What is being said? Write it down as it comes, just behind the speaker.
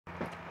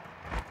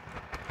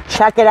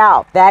check it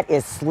out. That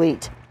is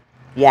sleet.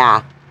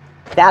 Yeah,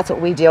 that's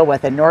what we deal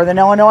with in Northern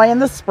Illinois in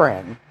the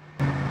spring.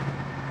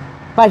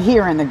 But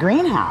here in the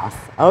greenhouse,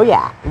 oh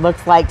yeah,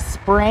 looks like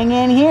spring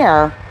in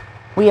here.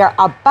 We are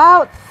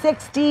about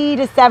 60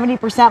 to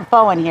 70%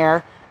 full in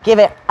here. Give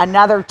it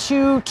another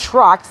 2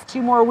 trucks,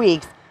 2 more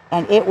weeks,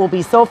 and it will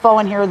be so full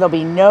in here, there'll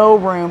be no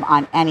room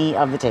on any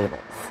of the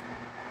tables.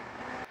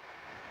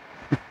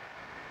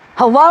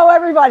 Hello,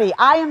 everybody.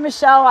 I am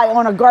Michelle. I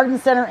own a garden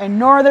center in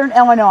Northern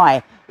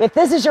Illinois. If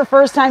this is your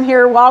first time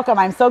here, welcome.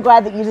 I'm so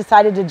glad that you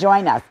decided to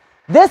join us.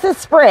 This is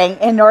spring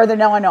in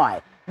Northern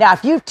Illinois. Now,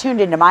 if you've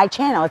tuned into my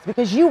channel, it's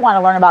because you want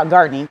to learn about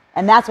gardening,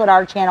 and that's what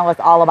our channel is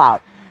all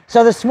about.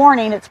 So this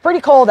morning, it's pretty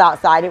cold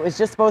outside. It was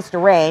just supposed to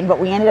rain, but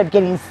we ended up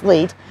getting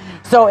sleet.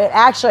 So it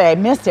actually, I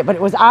missed it, but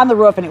it was on the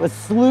roof, and it was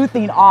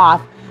sleuthing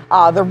off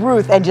the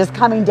roof and just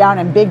coming down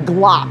in big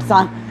glops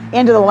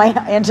into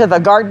the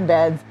garden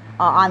beds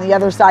on the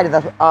other side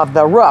of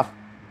the roof.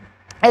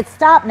 It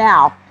stopped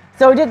now,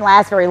 so it didn't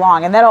last very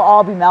long, and that'll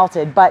all be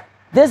melted. But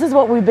this is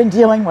what we've been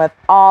dealing with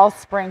all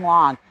spring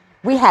long.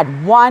 We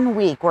had 1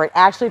 week where it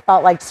actually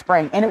felt like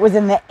spring, and it was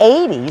in the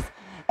 80s,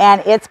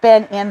 and it's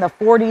been in the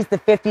 40s, the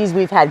 50s.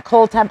 We've had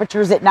cold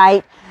temperatures at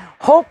night.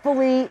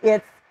 Hopefully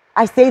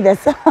I say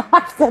this,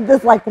 I've said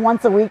this like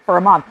once a week for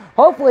a month.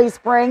 Hopefully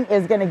spring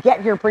is going to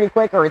get here pretty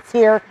quick, or it's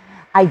here.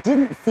 I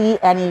didn't see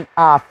any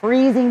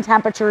freezing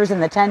temperatures in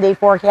the 10-day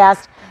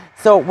forecast,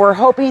 so we're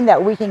hoping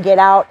that we can get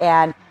out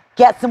and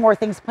get some more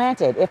things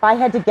planted. If I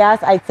had to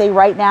guess, I'd say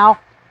right now,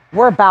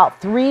 we're about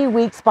 3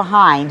 weeks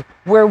behind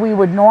where we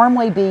would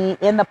normally be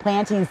in the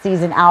planting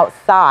season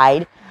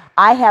outside.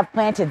 I have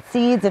planted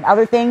seeds and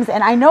other things,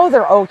 and I know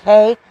they're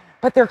okay,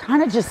 but they're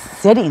kind of just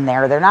sitting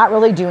there. They're not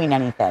really doing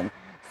anything.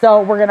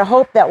 So we're going to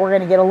hope that we're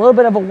going to get a little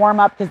bit of a warm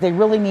up because they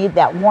really need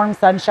that warm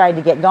sunshine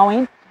to get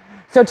going.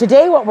 So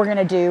today what we're going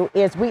to do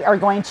is we are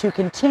going to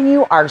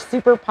continue our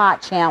Super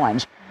Pot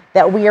Challenge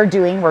that we are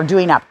doing. We're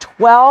doing up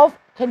 12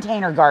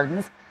 container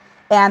gardens.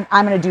 And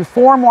I'm going to do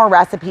 4 more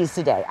recipes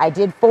today. I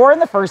did 4 in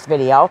the first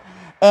video,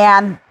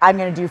 and I'm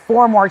going to do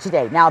 4 more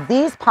today. Now,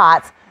 these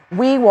pots,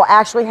 we will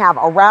actually have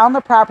around the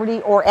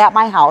property or at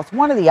my house,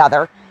 one or the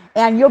other,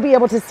 and you'll be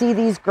able to see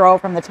these grow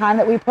from the time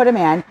that we put them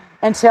in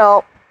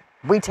until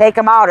we take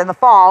them out in the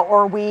fall,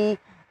 or we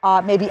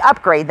maybe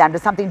upgrade them to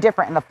something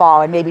different in the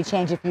fall and maybe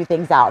change a few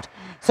things out.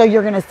 So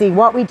you're going to see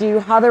what we do,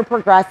 how they're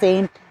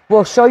progressing.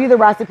 We'll show you the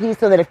recipes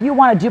so that if you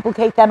want to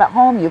duplicate them at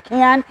home, you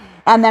can.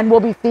 And then we'll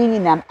be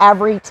feeding them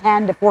every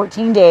 10 to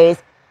 14 days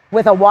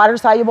with a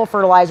water-soluble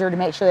fertilizer to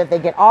make sure that they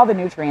get all the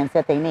nutrients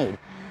that they need.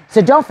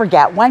 So don't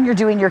forget, when you're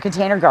doing your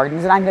container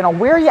gardens, and I'm going to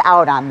wear you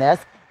out on this,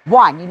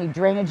 1, you need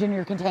drainage in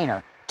your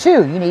container. 2,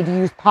 you need to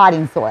use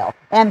potting soil.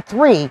 And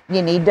 3,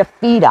 you need to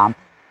feed them.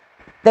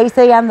 They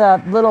say on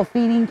the little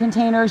feeding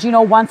containers,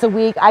 once a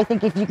week. I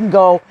think if you can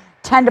go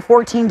 10 to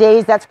 14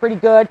 days, that's pretty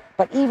good.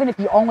 But even if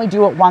you only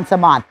do it once a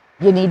month,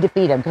 you need to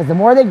feed them, because the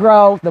more they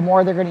grow, the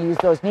more they're going to use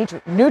those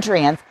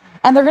nutrients,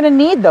 and they're going to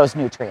need those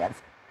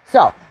nutrients.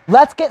 So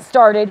let's get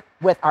started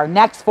with our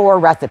next 4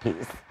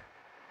 recipes.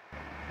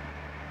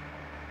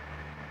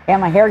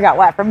 And my hair got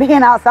wet from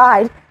being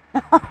outside.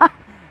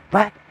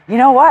 But you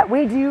know what?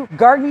 We do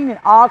gardening in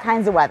all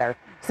kinds of weather.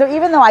 So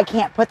even though I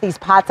can't put these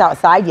pots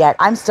outside yet,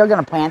 I'm still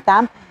going to plant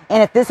them.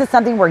 And if this is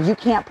something where you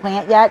can't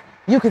plant yet,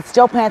 you could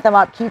still plant them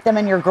up, keep them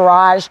in your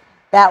garage.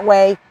 That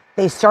way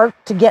they start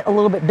to get a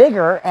little bit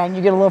bigger and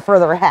you get a little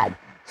further ahead.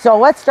 So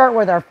let's start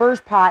with our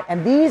first pot,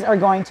 and these are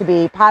going to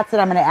be pots that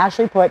I'm going to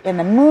actually put in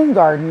the moon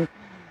garden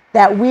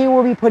that we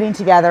will be putting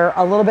together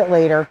a little bit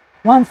later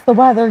once the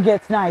weather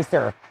gets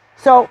nicer.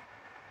 So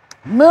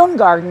moon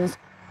gardens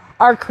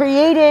are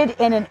created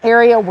in an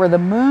area where the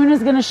moon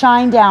is going to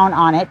shine down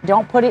on it.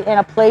 Don't put it in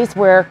a place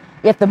where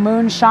if the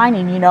moon's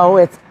shining,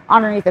 it's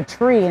underneath a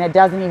tree and it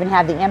doesn't even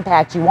have the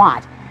impact you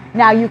want.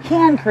 Now you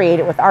can create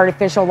it with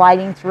artificial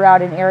lighting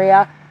throughout an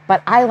area,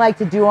 but I like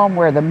to do them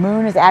where the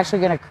moon is actually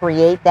going to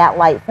create that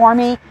light for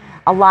me.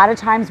 A lot of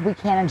times we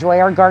can't enjoy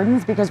our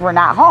gardens because we're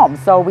not home.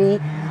 So we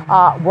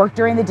work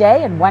during the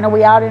day, and when are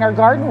we out in our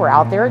garden? We're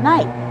out there at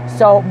night.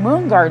 So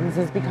moon gardens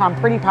has become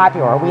pretty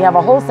popular. We have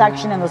a whole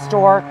section in the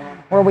store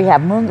where we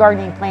have moon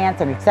gardening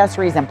plants and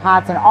accessories and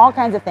pots and all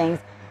kinds of things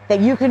that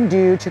you can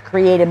do to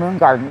create a moon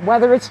garden.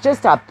 Whether it's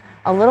just a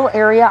little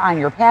area on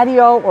your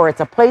patio, or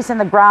it's a place in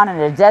the ground in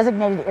a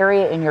designated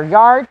area in your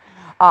yard,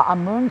 a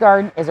moon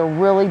garden is a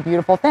really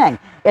beautiful thing.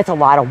 It's a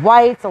lot of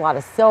whites, a lot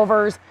of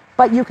silvers,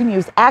 but you can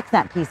use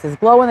accent pieces,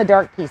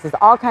 glow-in-the-dark pieces,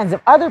 all kinds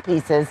of other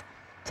pieces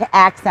to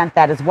accent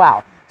that as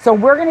well. So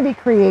we're going to be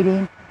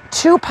creating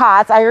 2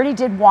 pots. I already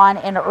did one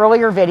in an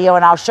earlier video,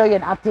 and I'll show you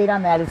an update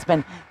on that. It's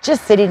been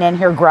just sitting in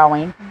here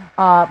growing.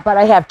 But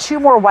I have 2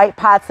 more white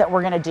pots that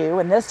we're going to do,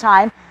 and this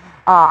time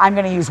I'm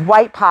going to use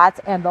white pots,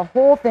 and the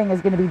whole thing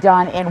is going to be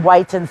done in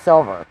whites and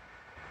silver.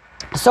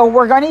 So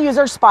we're going to use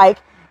our spike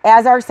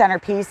as our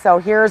centerpiece. So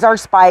here's our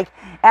spike,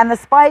 and the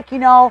spike,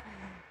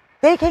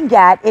 they can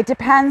get, it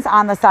depends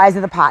on the size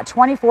of the pot,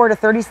 24 to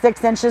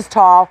 36 inches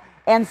tall.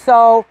 And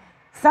so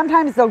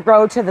sometimes they'll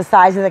grow to the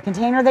size of the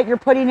container that you're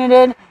putting it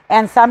in,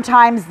 and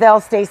sometimes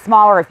they'll stay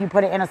smaller if you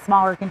put it in a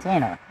smaller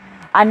container.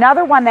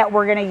 Another one that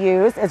we're going to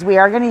use is we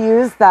are going to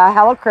use the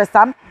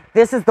Helichrysum.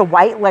 This is the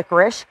white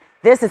licorice.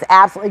 This is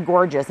absolutely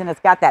gorgeous, and it's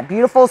got that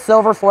beautiful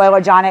silver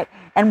foliage on it,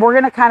 and we're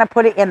going to kind of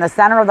put it in the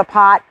center of the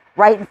pot,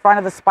 right in front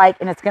of the spike,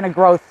 and it's going to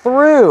grow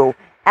through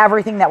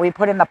everything that we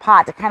put in the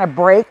pot to kind of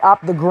break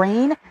up the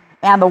green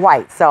and the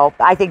white. So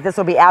I think this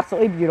will be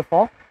absolutely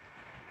beautiful.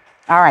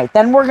 All right,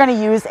 then we're going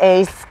to use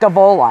a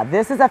Scaevola.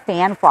 This is a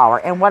fan flower,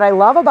 and what I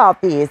love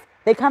about these,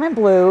 they come in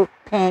blue,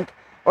 pink,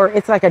 or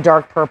it's like a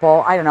dark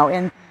purple. I don't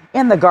know,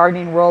 in the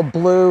gardening world,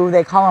 blue,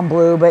 they call them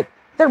blue, but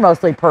they're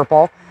mostly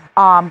purple.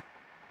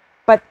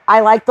 But I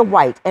like the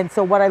white. And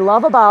so what I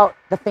love about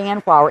the fan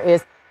flower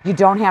is you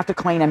don't have to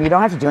clean them. You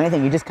don't have to do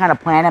anything. You just kind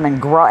of plant them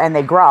and grow, and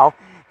they grow.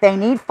 They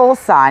need full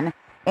sun,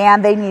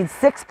 and they need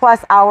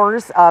 6+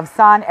 hours of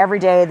sun every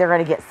day. They're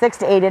going to get 6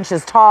 to 8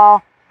 inches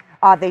tall.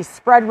 They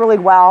spread really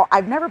well.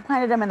 I've never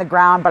planted them in the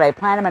ground, but I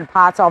plant them in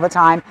pots all the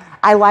time.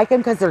 I like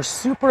them because they're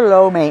super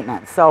low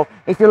maintenance. So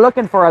if you're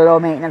looking for a low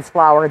maintenance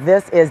flower,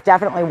 this is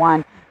definitely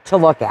one to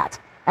look at.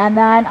 And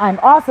then I'm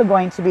also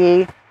going to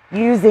be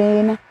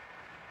using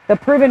the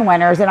Proven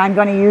Winners, and I'm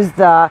going to use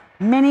the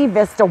Mini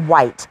Vista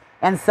White.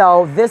 And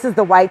so this is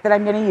the white that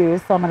I'm going to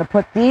use. So I'm going to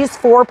put these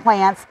 4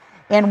 plants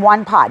in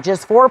one pot,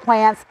 just 4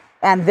 plants.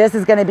 And this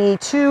is going to be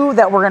 2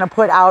 that we're going to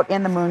put out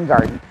in the moon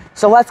garden.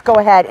 So let's go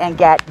ahead and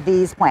get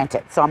these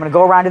planted. So I'm going to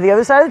go around to the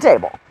other side of the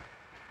table.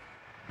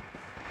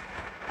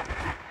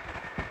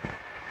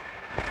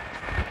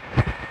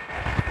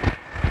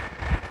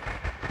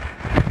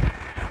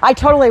 I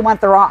totally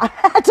went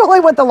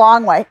the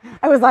long way.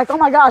 I was like, oh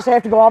my gosh, I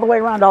have to go all the way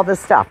around all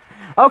this stuff.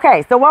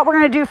 Okay, so what we're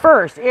going to do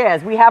first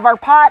is we have our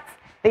pots.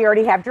 They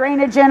already have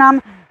drainage in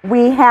them.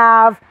 We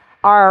have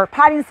our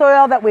potting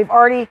soil that we've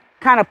already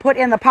kind of put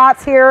in the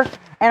pots here.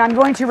 And I'm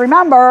going to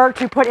remember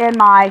to put in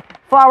my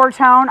flower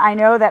tone. I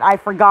know that I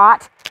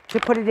forgot to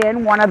put it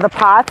in one of the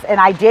pots, and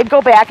I did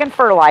go back and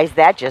fertilize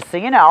that, just so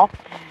you know.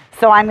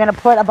 So I'm going to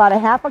put about a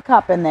half a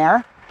cup in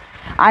there.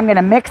 I'm going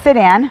to mix it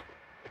in.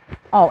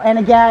 Oh, and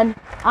again,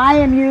 I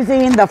am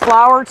using the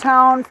flower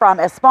tone from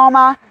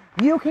Espoma.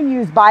 You can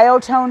use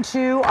Biotone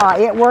too.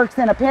 It works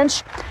in a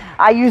pinch.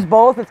 I use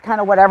both. It's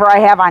kind of whatever I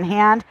have on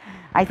hand.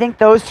 I think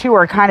those two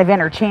are kind of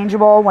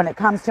interchangeable when it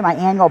comes to my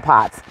annual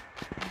pots.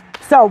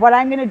 So what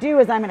I'm going to do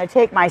is I'm going to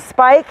take my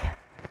spike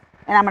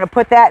and I'm going to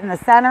put that in the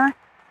center,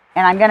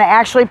 and I'm going to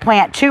actually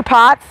plant 2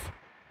 pots.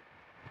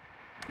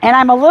 And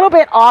I'm a little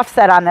bit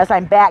offset on this.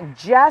 I'm back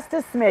just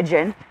a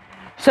smidgen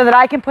so that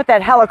I can put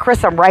that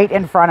Helichrysum right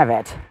in front of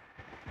it.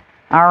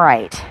 All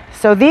right,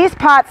 so these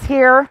pots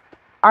here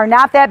are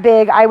not that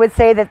big. I would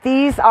say that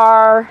these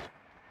are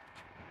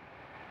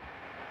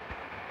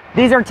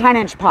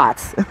 10-inch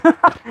pots.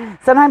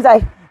 Sometimes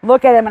I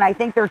look at them and I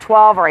think they're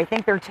 12, or I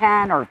think they're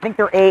 10, or I think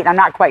they're 8. I'm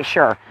not quite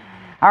sure.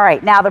 All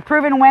right, now the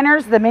Proven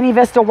Winners, the Mini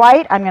Vista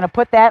White, I'm going to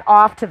put that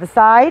off to the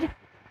side.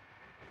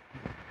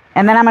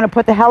 And then I'm going to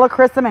put the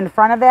Helichrysum in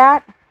front of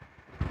that,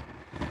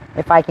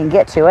 if I can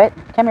get to it.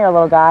 Come here,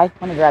 little guy.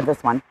 Let me grab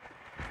this one.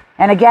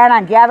 And again,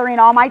 I'm gathering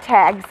all my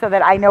tags so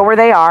that I know where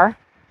they are.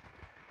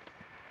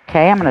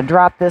 Okay, I'm going to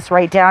drop this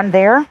right down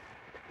there.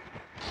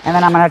 And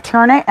then I'm going to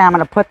turn it, and I'm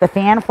going to put the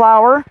fan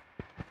flower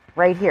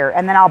right here.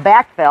 And then I'll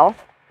backfill.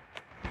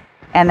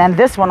 And then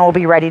this one will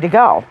be ready to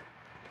go.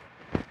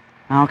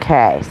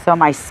 Okay, so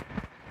I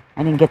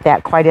didn't get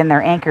that quite in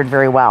there anchored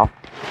very well.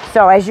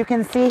 So as you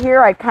can see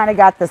here, I've kind of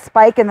got the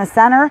spike in the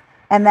center,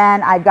 and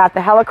then I've got the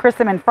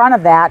Helichrysum in front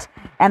of that.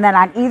 And then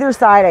on either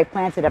side, I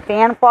planted a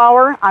fan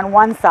flower on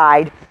one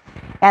side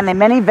and the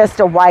Mini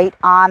Vista White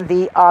on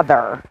the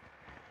other.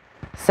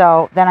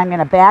 So then I'm going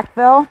to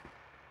backfill.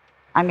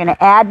 I'm going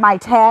to add my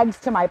tags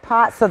to my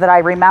pot so that I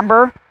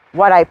remember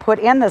what I put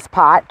in this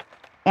pot.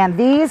 And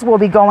these will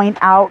be going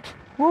out.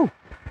 Whoo,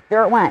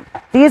 there it went.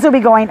 These will be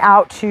going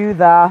out to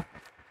the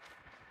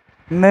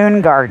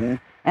moon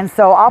garden. And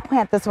so I'll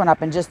plant this one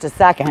up in just a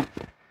second.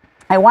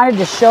 I wanted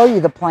to show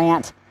you the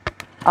plant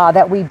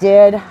that we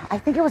did. I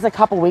think it was a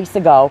couple weeks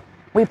ago.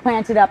 We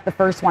planted up the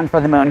first one for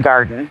the moon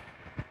garden.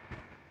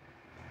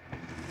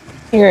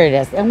 Here it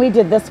is. And we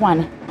did this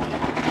one.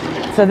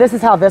 So this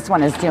is how this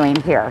one is doing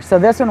here. So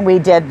this one we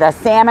did the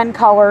salmon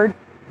colored.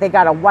 They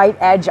got a white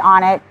edge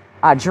on it.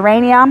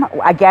 Geranium.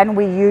 Again,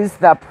 we used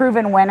the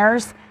Proven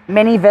Winners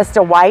Mini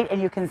Vista White.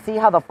 And you can see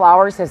how the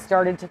flowers have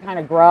started to kind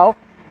of grow.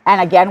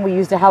 And again, we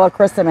used a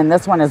Helichrysum in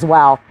this one as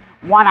well.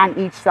 One on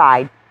each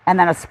side. And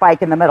then a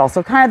spike in the middle.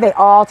 So kind of they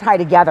all tie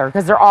together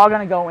because they're all going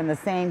to go in the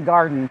same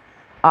garden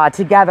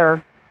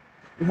together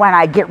when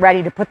I get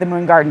ready to put the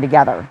moon garden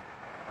together.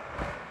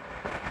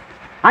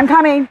 I'm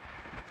coming.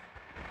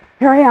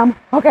 Here I am.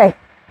 Okay.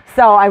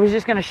 So I was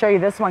just going to show you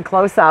this one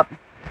close up.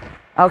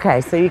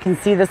 Okay. So you can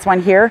see this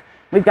one here.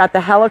 We've got the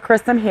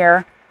Helichrysum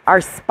here. Our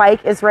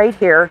spike is right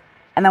here.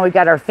 And then we've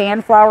got our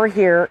fan flower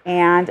here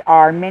and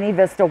our Mini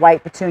Vista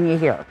White Petunia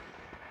here.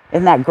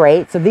 Isn't that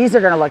great? So these are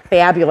going to look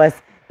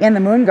fabulous in the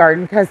moon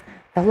garden because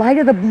the light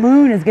of the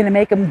moon is going to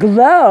make them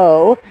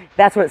glow.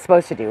 That's what it's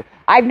supposed to do.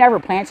 I've never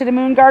planted a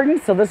moon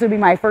garden, so this would be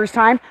my first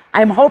time.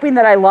 I'm hoping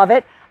that I love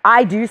it.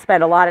 I do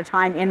spend a lot of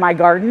time in my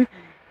garden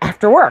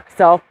after work.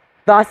 So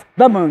thus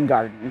the moon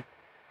garden.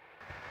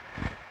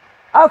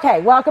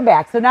 Okay, welcome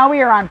back. So now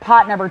we are on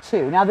pot number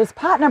 2. Now this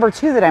pot number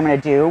 2 that I'm going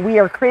to do, we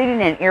are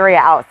creating an area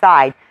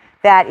outside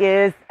that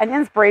is an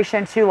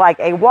inspiration to like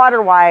a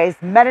water-wise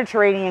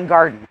Mediterranean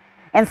garden.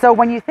 And so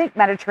when you think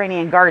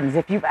Mediterranean gardens,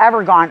 if you've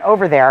ever gone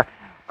over there,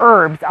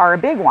 herbs are a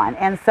big one.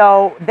 And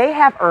so they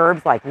have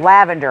herbs like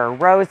lavender,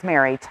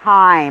 rosemary,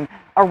 thyme,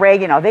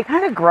 oregano. They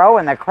kind of grow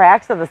in the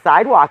cracks of the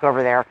sidewalk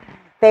over there.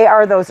 They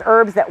are those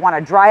herbs that want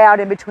to dry out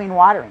in between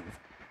waterings.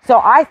 So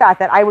I thought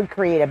that I would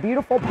create a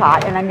beautiful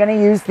pot, and I'm going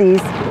to use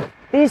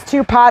these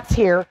 2 pots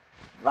here.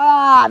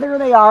 There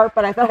they are,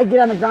 but I thought I'd get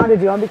on the ground to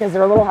do them because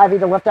they're a little heavy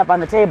to lift up on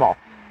the table.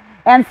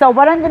 And so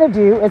what I'm going to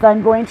do is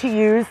I'm going to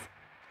use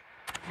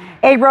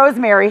a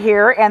rosemary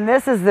here, and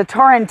this is the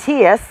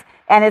Torrentius,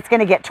 and it's going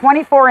to get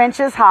 24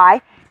 inches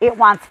high. It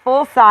wants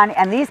full sun,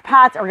 and these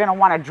pots are going to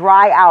want to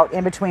dry out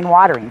in between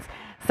waterings.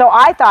 So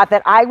I thought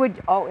that I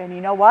would, oh, and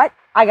you know what?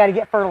 I got to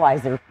get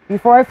fertilizer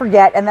before I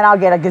forget, and then I'll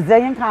get a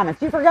gazillion comments.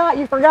 You forgot,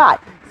 you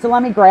forgot. So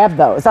let me grab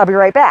those. I'll be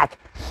right back.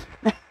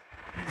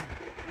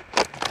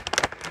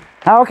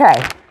 Okay,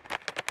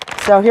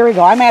 so here we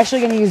go. I'm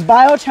actually going to use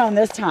Biotone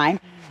this time.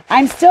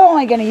 I'm still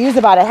only going to use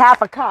about a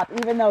half a cup,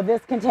 even though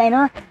this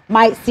container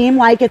might seem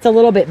like it's a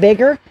little bit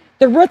bigger.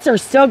 The roots are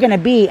still going to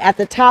be at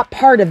the top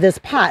part of this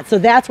pot, so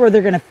that's where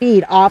they're going to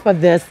feed off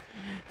of this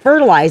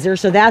fertilizer.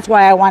 So that's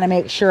why I want to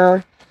make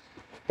sure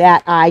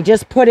that I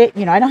just put it,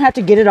 I don't have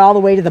to get it all the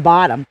way to the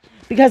bottom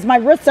because my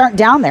roots aren't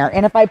down there.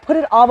 And if I put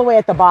it all the way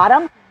at the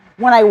bottom,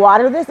 when I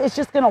water this, it's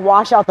just going to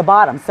wash out the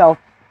bottom. So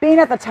being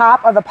at the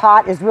top of the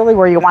pot is really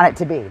where you want it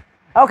to be.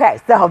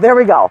 Okay, so there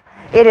we go.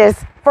 It is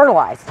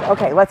fertilized.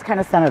 Okay, let's kind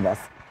of center this.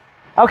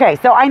 Okay,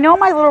 so I know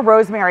my little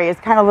rosemary is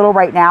kind of little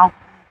right now,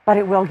 but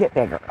it will get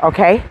bigger,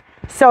 okay?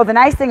 So the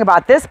nice thing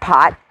about this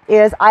pot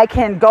is I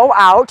can go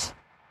out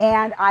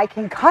and I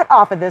can cut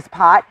off of this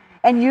pot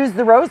and use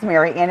the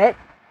rosemary in it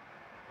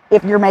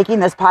if you're making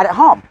this pot at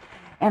home.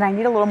 And I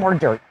need a little more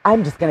dirt.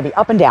 I'm just going to be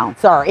up and down.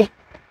 Sorry.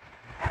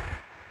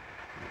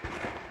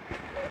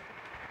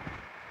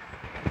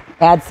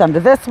 Add some to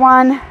this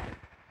one.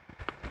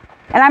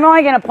 And I'm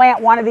only going to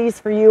plant one of these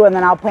for you, and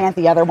then I'll plant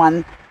the other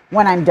one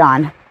when I'm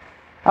done.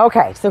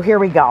 Okay, so here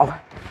we go.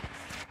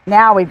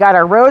 Now we've got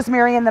our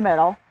rosemary in the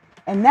middle.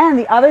 And then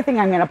the other thing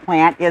I'm going to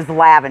plant is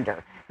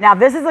lavender. Now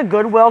this is a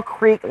Goodwill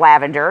Creek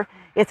lavender.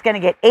 It's going to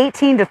get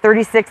 18 to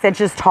 36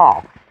 inches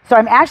tall. So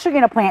I'm actually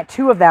going to plant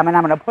 2 of them, and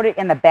I'm going to put it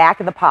in the back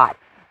of the pot.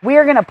 We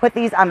are going to put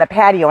these on the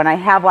patio, and I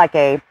have like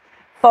a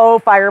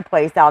faux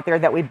fireplace out there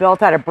that we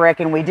built out of brick,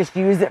 and we just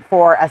use it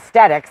for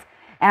aesthetics.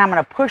 And I'm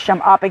going to push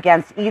them up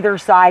against either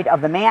side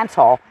of the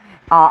mantle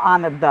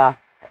on the,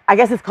 I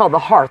guess it's called the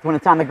hearth when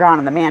it's on the ground,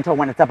 and the mantle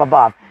when it's up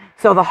above.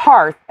 So the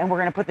hearth, and we're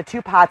going to put the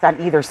 2 pots on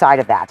either side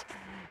of that.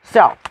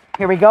 So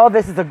here we go.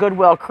 This is a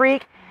Goodwill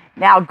Creek.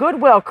 Now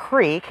Goodwill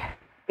Creek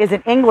is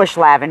an English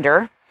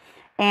lavender,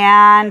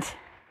 and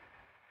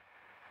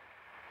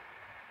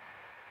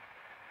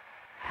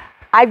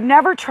I've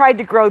never tried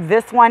to grow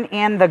this one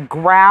in the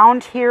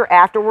ground here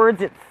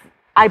afterwards.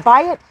 I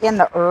buy it in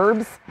the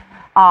herbs,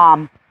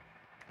 and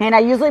I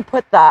usually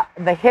put the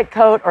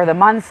Hitcoat or the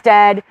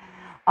Munstead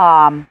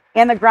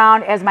in the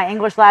ground as my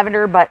English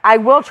lavender, but I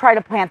will try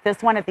to plant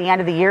this one at the end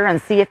of the year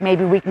and see if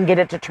maybe we can get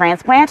it to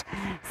transplant.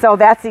 So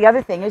that's the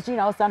other thing is,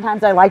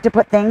 sometimes I like to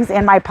put things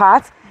in my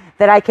pots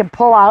that I can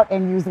pull out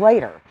and use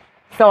later.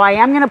 So I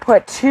am going to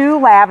put 2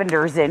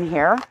 lavenders in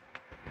here,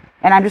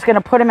 and I'm just going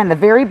to put them in the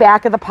very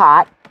back of the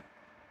pot,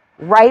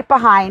 right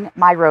behind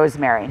my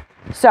rosemary.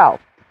 So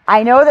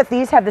I know that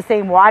these have the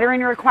same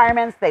watering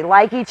requirements. They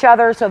like each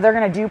other, so they're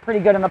going to do pretty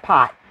good in the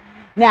pot.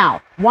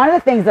 Now, one of the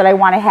things that I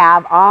want to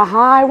have,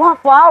 I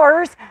want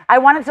flowers. I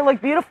want it to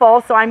look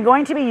beautiful, so I'm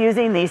going to be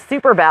using these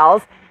Super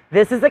Bells.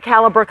 This is a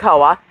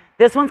Calibrachoa.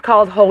 This one's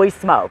called Holy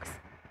Smokes.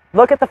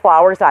 Look at the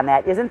flowers on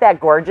that. Isn't that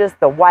gorgeous?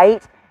 The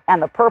white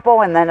and the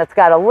purple, and then it's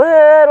got a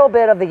little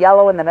bit of the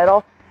yellow in the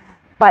middle.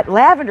 But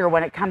lavender,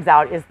 when it comes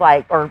out, is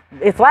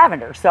it's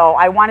lavender. So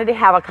I wanted to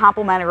have a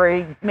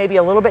complementary, maybe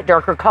a little bit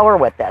darker color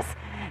with this.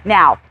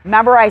 Now,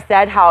 remember I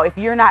said how if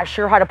you're not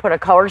sure how to put a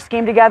color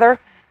scheme together,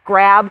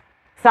 grab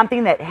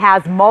something that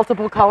has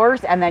multiple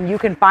colors, and then you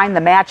can find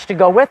the match to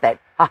go with it.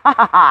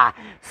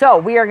 So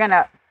we are going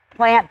to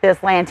plant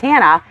this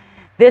lantana.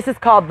 This is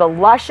called the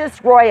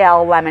Luscious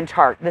Royale Lemon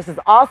Tart. This is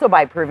also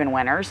by Proven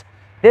Winners.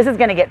 This is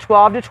going to get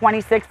 12 to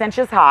 26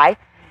 inches high,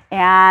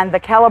 and the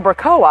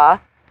Calibrachoa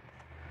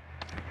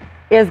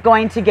is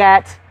going to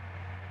get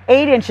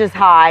 8 inches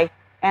high,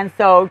 and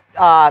so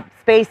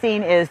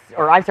spacing is,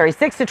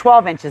 6 to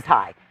 12 inches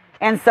high.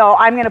 And so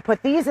I'm going to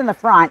put these in the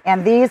front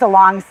and these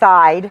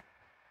alongside.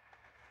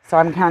 So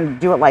I'm going to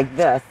do it like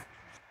this,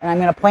 and I'm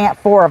going to plant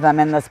 4 of them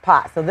in this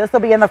pot. So this will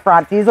be in the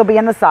front, these will be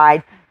in the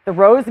side. The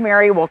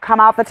rosemary will come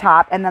out the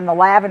top, and then the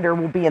lavender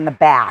will be in the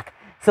back.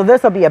 So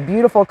this will be a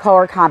beautiful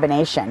color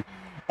combination.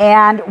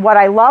 And what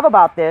I love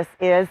about this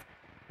is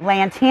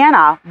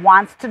lantana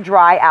wants to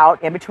dry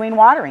out in between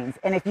waterings.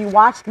 And if you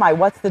watched my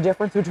What's the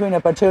Difference Between a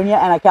Petunia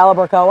and a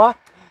Calibrachoa,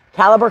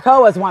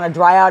 Calibrachoas want to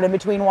dry out in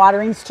between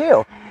waterings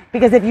too.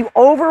 Because if you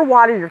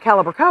overwater your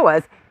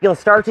Calibrachoas, you'll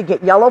start to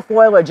get yellow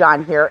foliage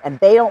on here, and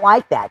they don't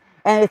like that.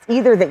 And it's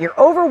either that you're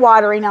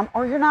overwatering them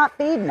or you're not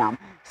feeding them.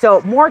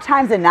 So more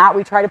times than not,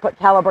 we try to put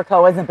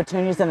Calibrachoas and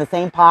petunias in the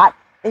same pot.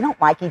 They don't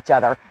like each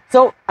other.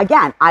 So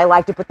again, I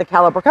like to put the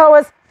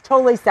Calibrachoas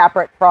totally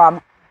separate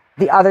from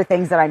the other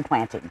things that I'm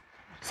planting.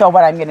 So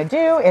what I'm going to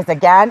do is,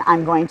 again,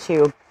 I'm going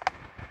to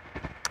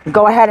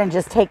go ahead and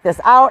just take this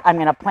out. I'm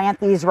going to plant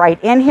these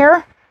right in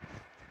here.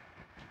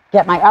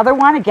 Get my other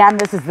one. Again,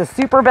 this is the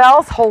Super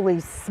Bells. Holy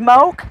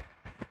smoke.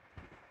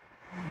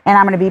 And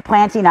I'm going to be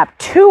planting up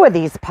 2 of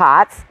these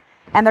pots,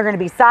 and they're going to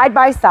be side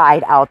by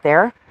side out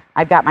there.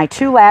 I've got my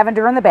 2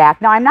 lavender in the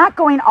back. Now, I'm not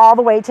going all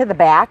the way to the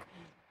back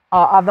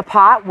of the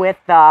pot with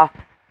the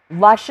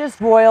Luscious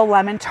Royal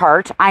Lemon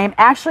Tart. I am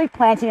actually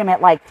planting them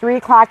at like 3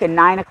 o'clock and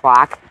 9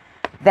 o'clock.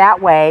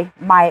 That way,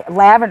 my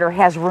lavender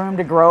has room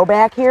to grow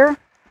back here.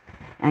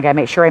 And I got to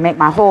make sure I make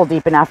my hole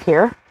deep enough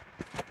here.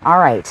 All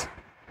right.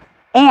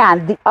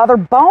 And the other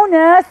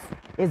bonus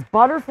is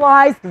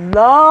butterflies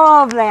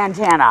love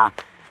lantana.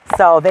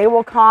 So they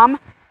will come,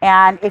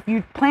 and if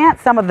you plant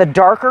some of the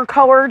darker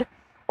colored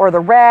or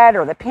the red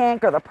or the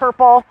pink or the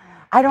purple,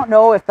 I don't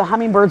know if the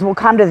hummingbirds will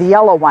come to the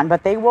yellow one,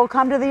 but they will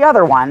come to the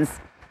other ones.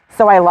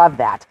 So I love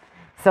that.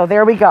 So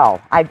there we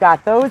go. I've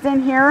got those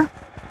in here.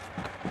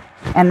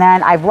 And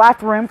then I've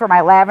left room for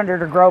my lavender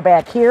to grow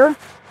back here.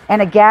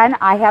 And again,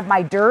 I have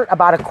my dirt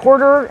about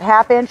a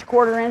half inch,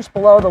 quarter inch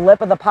below the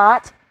lip of the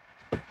pot.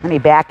 Let me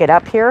back it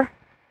up here.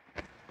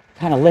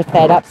 Kind of lift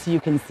that up so you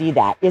can see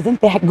that.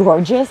 Isn't that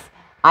gorgeous?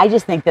 I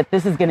just think that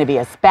this is going to be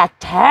a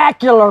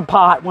spectacular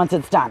pot once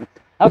it's done.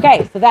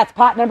 Okay, so that's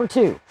pot number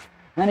 2.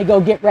 Let me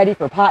go get ready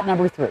for pot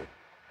number 3.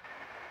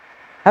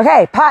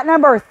 Okay, pot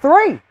number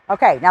 3.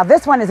 Okay, now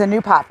this one is a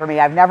new pot for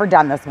me. I've never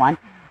done this one.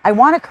 I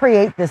want to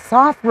create this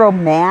soft,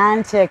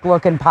 romantic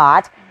looking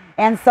pot.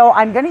 And so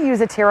I'm going to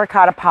use a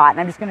terracotta pot. And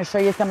I'm just going to show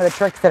you some of the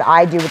tricks that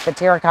I do with the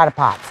terracotta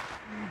pots.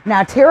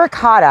 Now,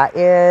 terracotta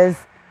is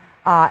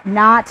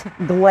not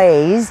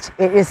glazed.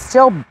 It is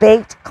still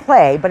baked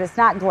clay, but it's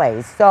not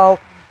glazed. So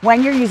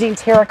when you're using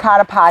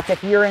terracotta pots,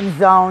 if you're in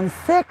zone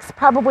 6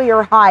 probably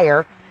or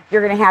higher,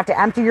 you're going to have to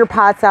empty your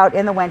pots out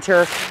in the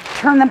winter,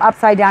 turn them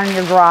upside down in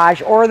your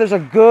garage, or there's a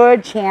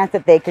good chance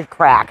that they could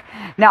crack.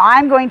 Now,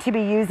 I'm going to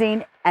be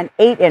using an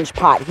 8-inch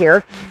pot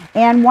here.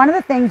 And one of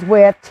the things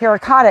with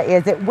terracotta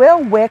is it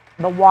will wick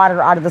the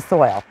water out of the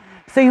soil.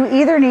 So you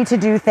either need to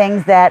do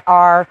things that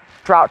are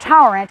drought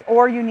tolerant,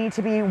 or you need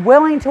to be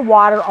willing to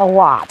water a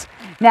lot.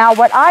 Now,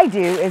 what I do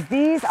is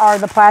these are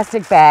the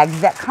plastic bags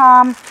that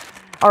come,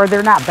 or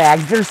they're not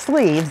bags, they're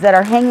sleeves that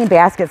are hanging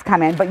baskets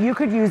come in, but you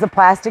could use a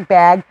plastic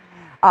bag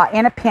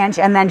in a pinch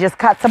and then just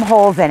cut some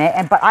holes in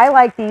it. But I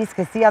like these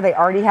because see how they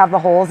already have the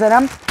holes in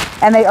them,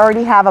 and they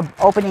already have an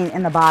opening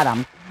in the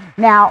bottom.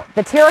 Now,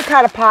 the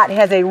terracotta pot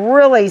has a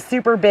really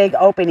super big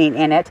opening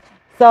in it,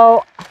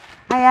 so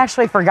I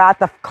actually forgot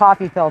the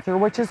coffee filter,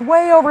 which is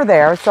way over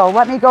there, so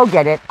let me go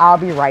get it. I'll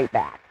be right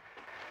back.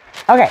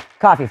 Okay,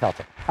 coffee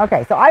filter.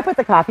 Okay, so I put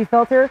the coffee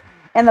filter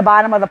in the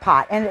bottom of the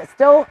pot, and it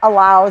still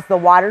allows the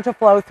water to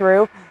flow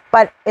through,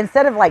 but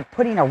instead of like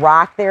putting a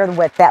rock there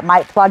that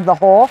might plug the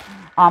hole,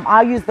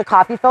 I'll use the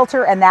coffee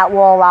filter, and that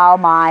will allow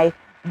my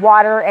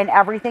water and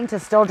everything to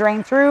still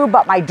drain through,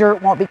 but my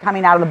dirt won't be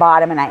coming out of the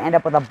bottom, and I end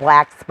up with a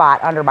black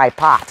spot under my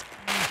pot.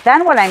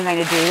 Then what I'm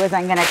going to do is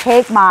I'm going to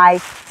take my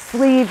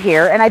sleeve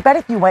here, and I bet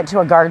if you went to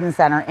a garden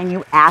center and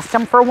you asked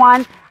them for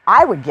one,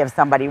 I would give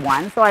somebody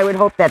one, so I would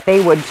hope that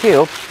they would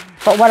too.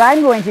 But what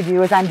I'm going to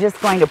do is I'm just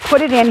going to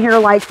put it in here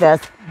like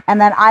this, and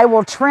then I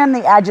will trim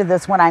the edge of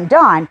this when I'm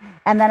done,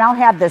 and then I'll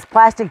have this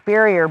plastic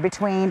barrier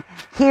between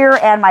here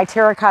and my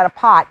terracotta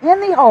pot in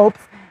the hopes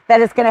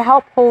that it's going to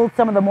help hold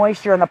some of the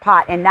moisture in the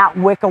pot and not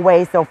wick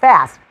away so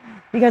fast.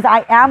 Because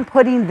I am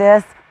putting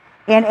this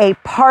in a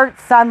part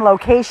sun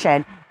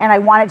location, and I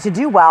want it to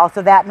do well,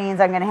 so that means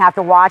I'm going to have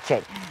to watch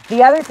it.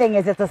 The other thing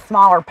is it's a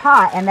smaller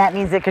pot, and that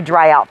means it could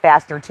dry out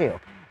faster too.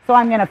 So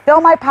I'm going to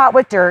fill my pot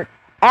with dirt,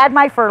 add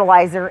my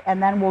fertilizer,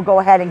 and then we'll go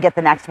ahead and get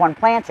the next one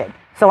planted.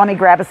 So let me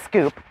grab a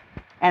scoop,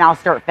 and I'll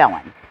start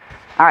filling.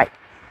 All right,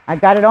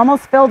 I've got it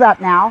almost filled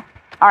up now.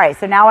 All right,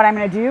 so now what I'm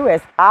going to do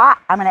is I'm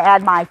going to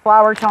add my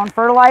flower tone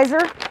fertilizer.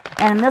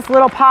 And in this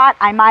little pot,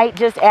 I might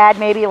just add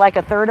maybe like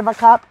 1/3 of a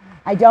cup.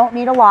 I don't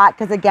need a lot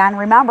because, again,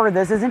 remember,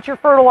 this isn't your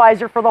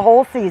fertilizer for the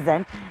whole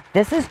season.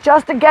 This is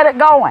just to get it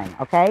going,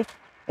 okay?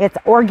 It's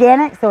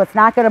organic, so it's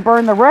not going to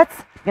burn the roots.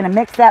 I'm going to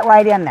mix that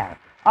right in there.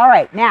 All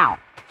right, now,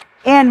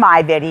 in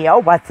my video,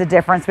 what's the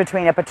difference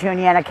between a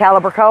petunia and a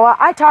calibrachoa?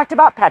 I talked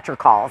about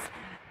petricals.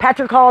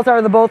 Petricals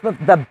are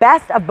the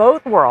best of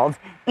both worlds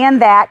in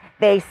that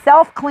they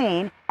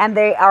self-clean and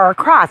they are a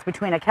cross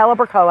between a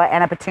calibrachoa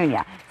and a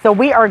petunia. So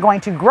we are going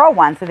to grow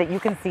one so that you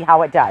can see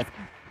how it does.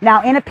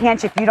 Now, in a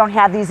pinch, if you don't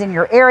have these in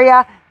your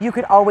area, you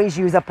could always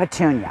use a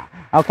petunia.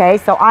 Okay,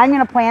 so I'm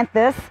going to plant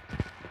this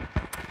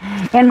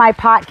in my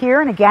pot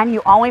here. And again,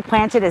 you only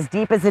plant it as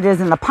deep as it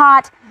is in the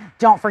pot.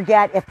 Don't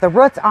forget, if the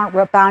roots aren't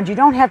root bound, you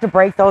don't have to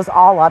break those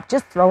all up.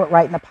 Just throw it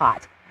right in the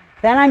pot.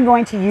 Then I'm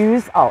going to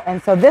use,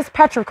 and so this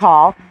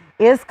petrichor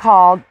is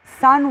called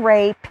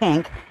Sunray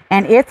Pink,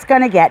 and it's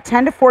going to get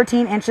 10 to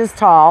 14 inches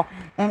tall,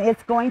 and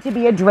it's going to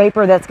be a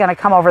draper that's going to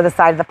come over the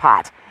side of the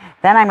pot.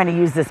 Then I'm going to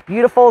use this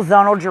beautiful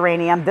zonal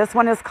geranium. This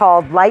one is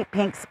called Light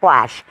Pink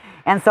Splash.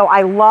 And so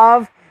I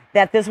love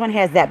that this one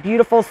has that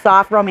beautiful,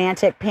 soft,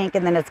 romantic pink,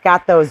 and then it's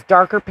got those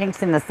darker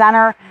pinks in the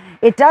center.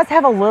 It does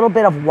have a little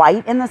bit of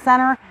white in the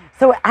center,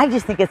 so I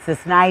just think it's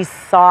this nice,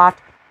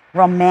 soft,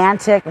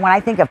 romantic. When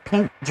I think of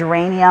pink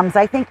geraniums,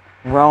 I think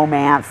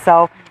romance.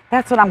 So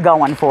that's what I'm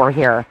going for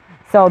here.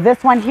 So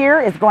this one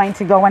here is going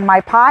to go in my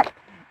pot.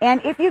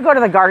 And if you go to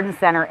the garden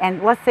center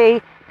and let's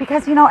say,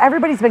 because you know,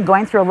 everybody's been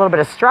going through a little bit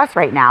of stress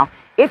right now,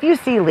 if you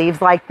see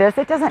leaves like this,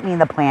 it doesn't mean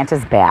the plant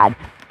is bad.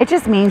 It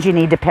just means you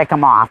need to pick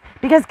them off.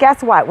 Because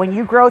guess what? When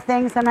you grow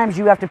things, sometimes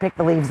you have to pick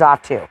the leaves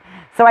off too.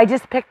 So I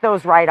just picked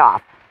those right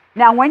off.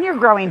 Now, when you're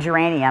growing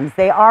geraniums,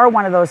 they are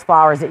one of those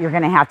flowers that you're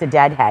going to have to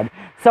deadhead.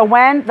 So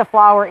when the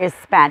flower is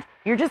spent,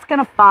 you're just going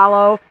to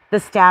follow the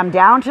stem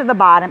down to the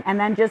bottom and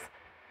then just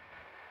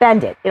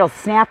bend it. It'll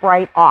snap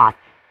right off.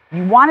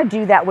 You want to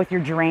do that with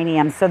your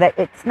geraniums so that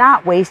it's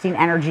not wasting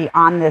energy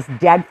on this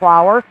dead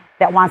flower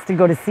that wants to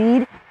go to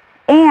seed.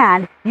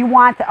 And you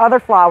want the other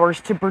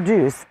flowers to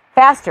produce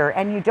faster,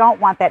 and you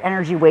don't want that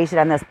energy wasted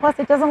on this. Plus,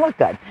 it doesn't look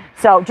good.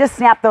 So just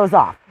snap those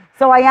off.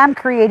 So I am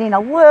creating a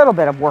little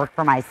bit of work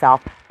for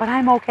myself, but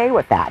I'm okay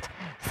with that.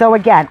 So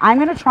again, I'm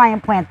going to try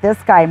and plant this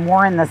guy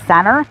more in the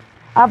center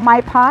of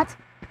my pot.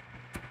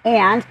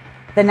 And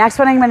the next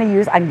one I'm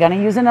going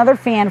to use another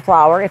fan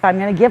flower. If I'm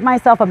going to give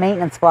myself a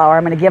maintenance flower,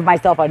 I'm going to give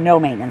myself a no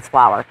maintenance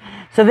flower.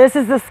 So this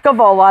is the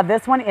Scaevola.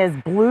 This one is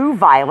blue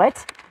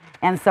violet.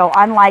 And so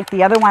unlike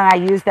the other one I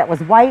used that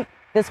was white,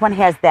 this one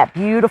has that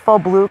beautiful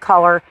blue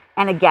color.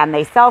 And again,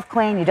 they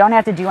self-clean. You don't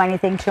have to do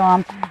anything to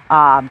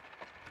them.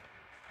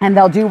 And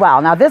they'll do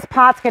well. Now this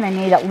pot's going to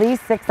need at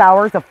least 6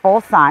 hours of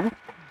full sun.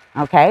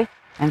 Okay.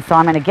 And so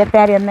I'm going to get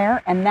that in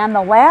there. And then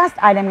the last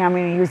item I'm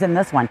going to use in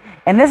this one,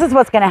 and this is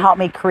what's going to help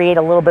me create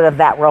a little bit of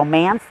that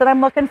romance that I'm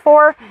looking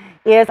for,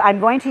 is I'm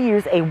going to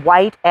use a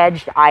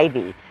white-edged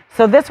ivy.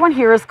 So this one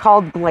here is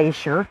called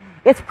Glacier.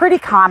 It's pretty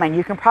common.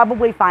 You can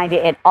probably find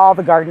it at all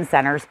the garden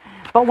centers.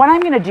 But what I'm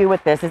going to do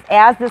with this is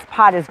as this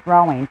pot is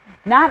growing,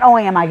 not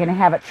only am I going to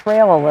have it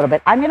trail a little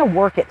bit, I'm going to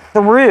work it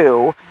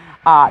through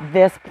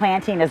this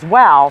planting as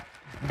well.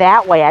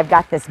 That way I've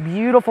got this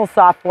beautiful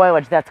soft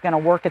foliage that's going to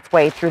work its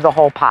way through the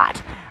whole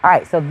pot. All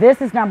right, so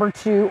this is number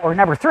 2 or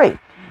number 3,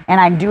 and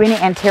I'm doing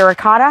it in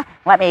terracotta.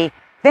 Let me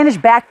finish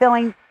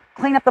backfilling,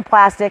 clean up the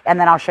plastic, and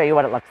then I'll show you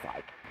what it looks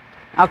like.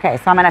 Okay,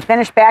 so I'm going to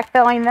finish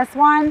backfilling this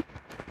one.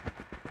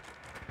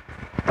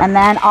 And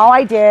then all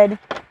I did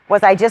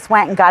was I just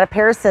went and got a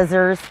pair of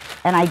scissors,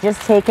 and I just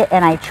take it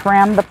and I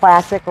trim the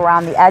plastic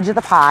around the edge of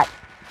the pot,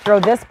 throw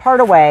this part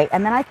away,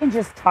 and then I can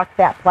just tuck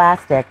that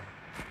plastic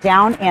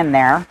down in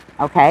there,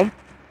 okay?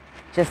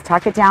 Just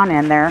tuck it down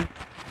in there.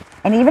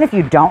 And even if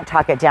you don't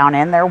tuck it down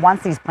in there,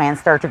 once these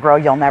plants start to grow,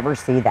 you'll never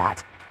see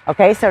that.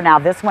 Okay, so now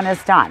this one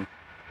is done.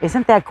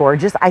 Isn't that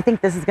gorgeous? I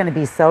think this is going to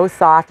be so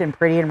soft and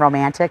pretty and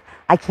romantic.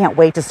 I can't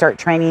wait to start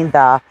training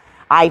the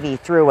ivy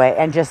through it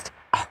and just,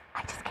 oh,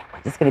 I just can't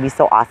wait. It's going to be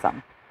so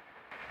awesome.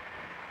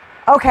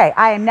 Okay,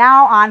 I am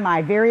now on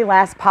my very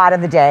last pot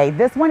of the day.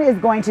 This one is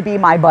going to be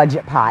my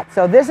budget pot.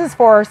 So this is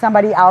for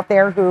somebody out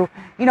there who,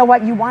 you know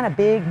what, you want a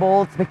big,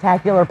 bold,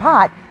 spectacular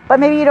pot, but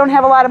maybe you don't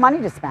have a lot of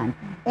money to spend.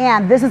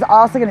 And this is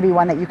also going to be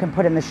one that you can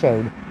put in the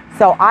shade.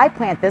 So I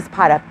plant this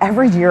pot up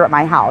every year at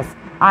my house.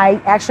 I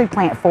actually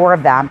plant 4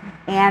 of them.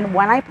 And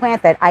when I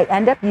plant that, I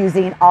end up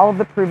using all of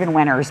the proven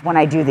winners when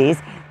I do these.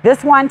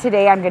 This one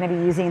today, I'm going to be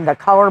using the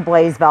Color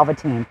Blaze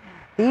Velveteen.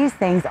 These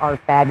things are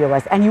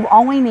fabulous, and you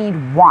only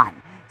need 1.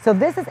 So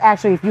this is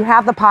actually, if you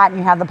have the pot and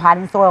you have the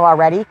potting soil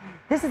already,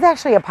 this is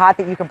actually a pot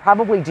that you can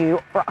probably do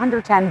for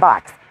under 10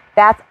 bucks.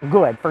 That's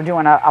good for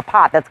doing a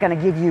pot that's going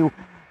to give you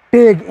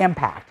big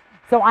impact.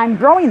 So I'm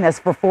growing this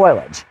for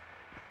foliage.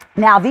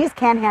 Now these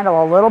can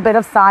handle a little bit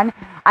of sun.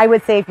 I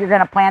would say if you're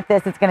going to plant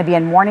this, it's going to be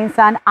in morning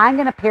sun. I'm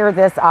going to pair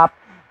this up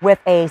with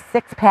a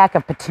 6-pack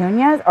of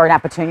petunias, or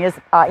not petunias,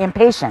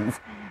 impatiens,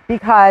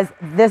 because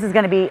this is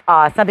going to be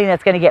something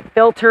that's going to get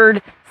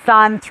filtered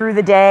sun through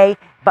the day.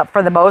 But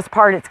for the most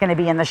part, it's going to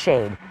be in the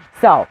shade.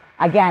 So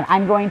again,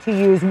 I'm going to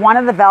use one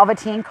of the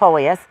Velveteen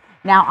Coleus.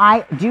 Now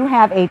I do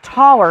have a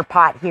taller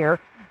pot here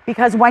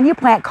because when you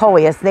plant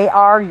Coleus, they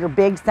are your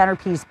big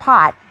centerpiece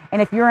pot.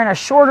 And if you're in a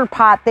shorter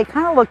pot, they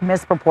kind of look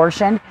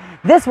misproportioned.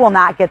 This will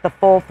not get the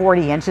full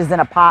 40 inches in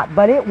a pot,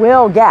 but it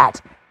will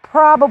get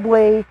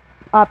probably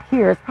up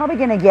here. It's probably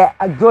going to get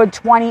a good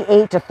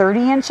 28 to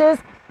 30 inches,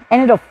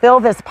 and it'll fill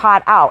this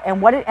pot out. And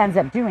what it ends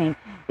up doing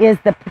is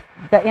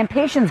the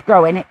impatiens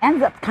grow, and it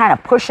ends up kind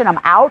of pushing them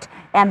out,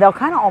 and they'll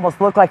kind of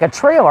almost look like a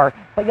trailer,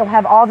 but you'll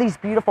have all these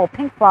beautiful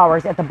pink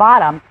flowers at the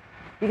bottom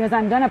because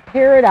I'm going to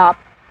pair it up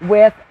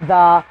with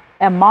the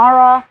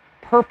Amara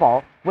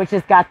Purple, which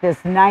has got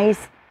this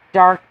nice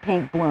dark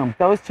pink bloom.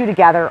 Those two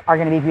together are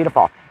going to be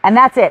beautiful. And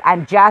that's it.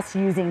 I'm just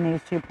using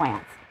these 2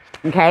 plants.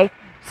 Okay?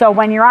 So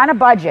when you're on a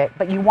budget,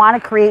 but you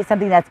want to create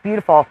something that's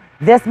beautiful,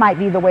 this might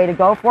be the way to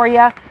go for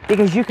you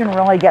because you can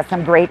really get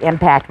some great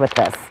impact with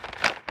this.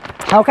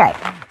 Okay,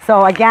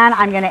 so again,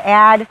 I'm going to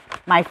add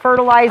my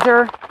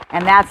fertilizer,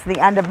 and that's the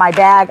end of my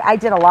bag. I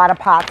did a lot of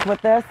pots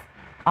with this.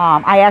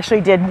 I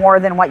actually did more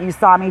than what you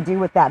saw me do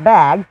with that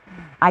bag.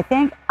 I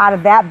think out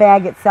of that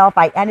bag itself,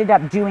 I ended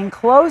up doing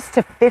close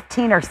to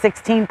 15 or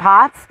 16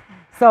 pots.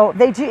 So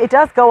it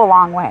does go a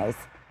long ways.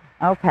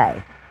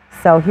 Okay,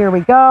 so here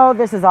we go.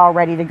 This is all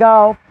ready to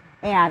go.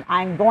 And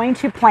I'm going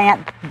to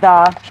plant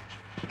the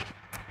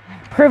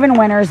Proven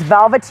Winners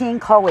Velveteen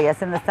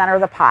Coleus in the center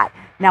of the pot.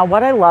 Now,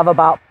 what I love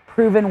about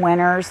Proven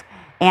Winners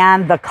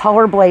and the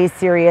Color Blaze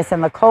Series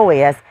and the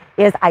Coleus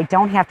is I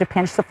don't have to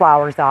pinch the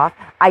flowers off.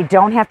 I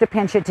don't have to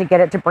pinch it to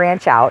get it to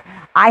branch out.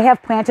 I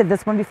have planted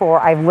this one before.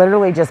 I've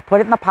literally just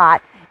put it in the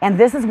pot, and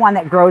this is one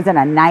that grows in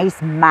a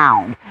nice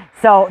mound.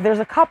 So there's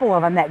a couple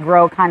of them that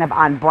grow kind of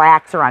on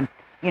bracts or on,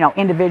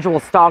 individual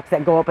stalks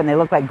that go up and they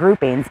look like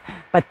groupings.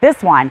 But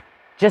this one,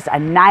 just a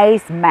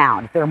nice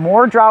mound. They're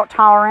more drought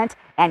tolerant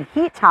and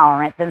heat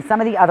tolerant than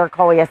some of the other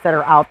Coleus that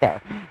are out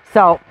there.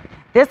 So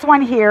this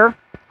one here,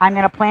 I'm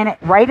going to plant it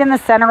right in the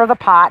center of the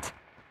pot,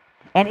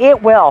 and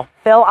it will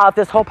fill out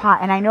this whole pot.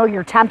 And I know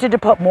you're tempted to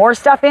put more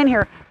stuff in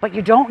here, but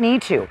you don't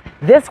need to.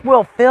 This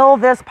will fill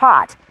this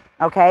pot,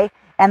 okay?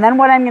 And then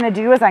what I'm going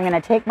to do is I'm going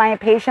to take my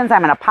impatiens,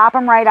 I'm going to pop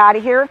them right out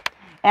of here,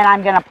 and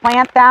I'm going to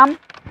plant them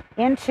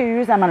in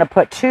twos. I'm going to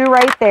put 2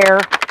 right there.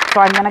 So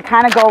I'm going to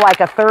kind of go like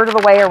a third of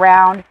the way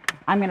around.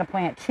 I'm going to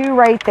plant 2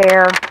 right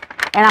there,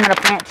 and I'm going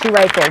to plant 2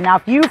 right there. Now,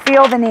 if you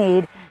feel the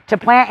need to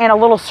plant in a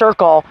little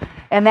circle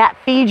and that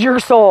feeds your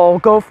soul,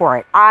 go for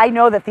it. I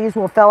know that these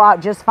will fill out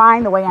just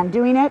fine the way I'm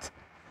doing it.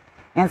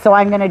 And so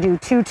I'm going to do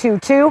 2, 2,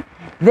 2.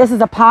 This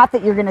is a pot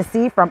that you're going to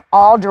see from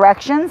all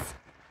directions.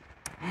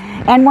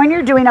 And when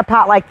you're doing a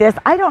pot like this,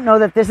 I don't know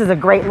that this is a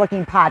great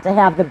looking pot to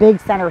have the big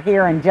center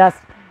here and just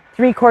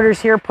 3/4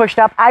 here pushed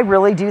up. I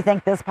really do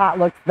think this pot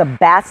looks the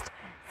best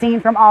seen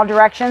from all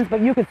directions,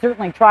 but you could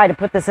certainly try to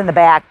put this in the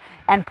back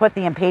and put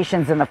the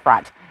impatiens in the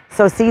front.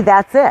 So see,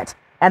 that's it.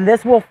 And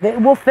it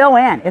will fill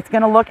in. It's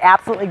going to look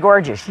absolutely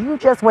gorgeous. You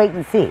just wait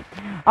and see.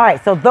 All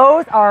right, so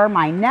those are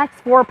my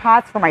next 4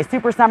 pots for my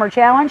Super Summer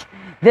Challenge.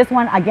 This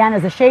one, again,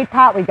 is a shade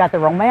pot. We've got the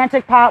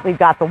romantic pot. We've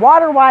got the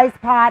water-wise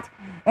pot.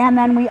 And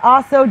then we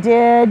also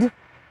did,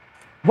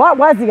 what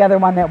was the other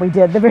one that we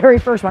did? The very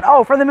first one.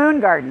 Oh, for the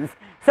moon gardens.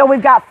 So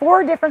we've got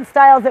 4 different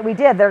styles that we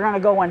did. They're going to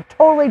go in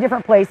totally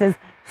different places,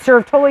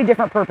 serve totally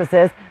different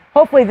purposes.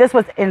 Hopefully this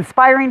was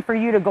inspiring for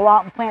you to go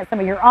out and plant some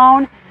of your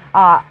own.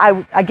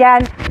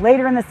 Again,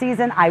 later in the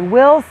season, I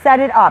will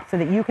set it up so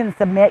that you can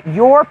submit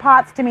your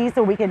pots to me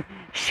so we can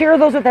share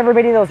those with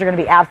everybody. Those are going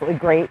to be absolutely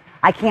great.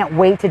 I can't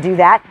wait to do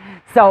that.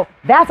 So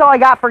that's all I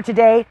got for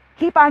today.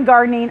 Keep on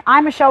gardening.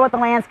 I'm Michelle with the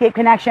Landscape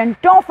Connection.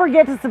 Don't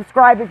forget to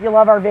subscribe if you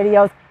love our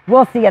videos.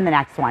 We'll see you in the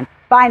next one.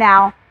 Bye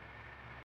now.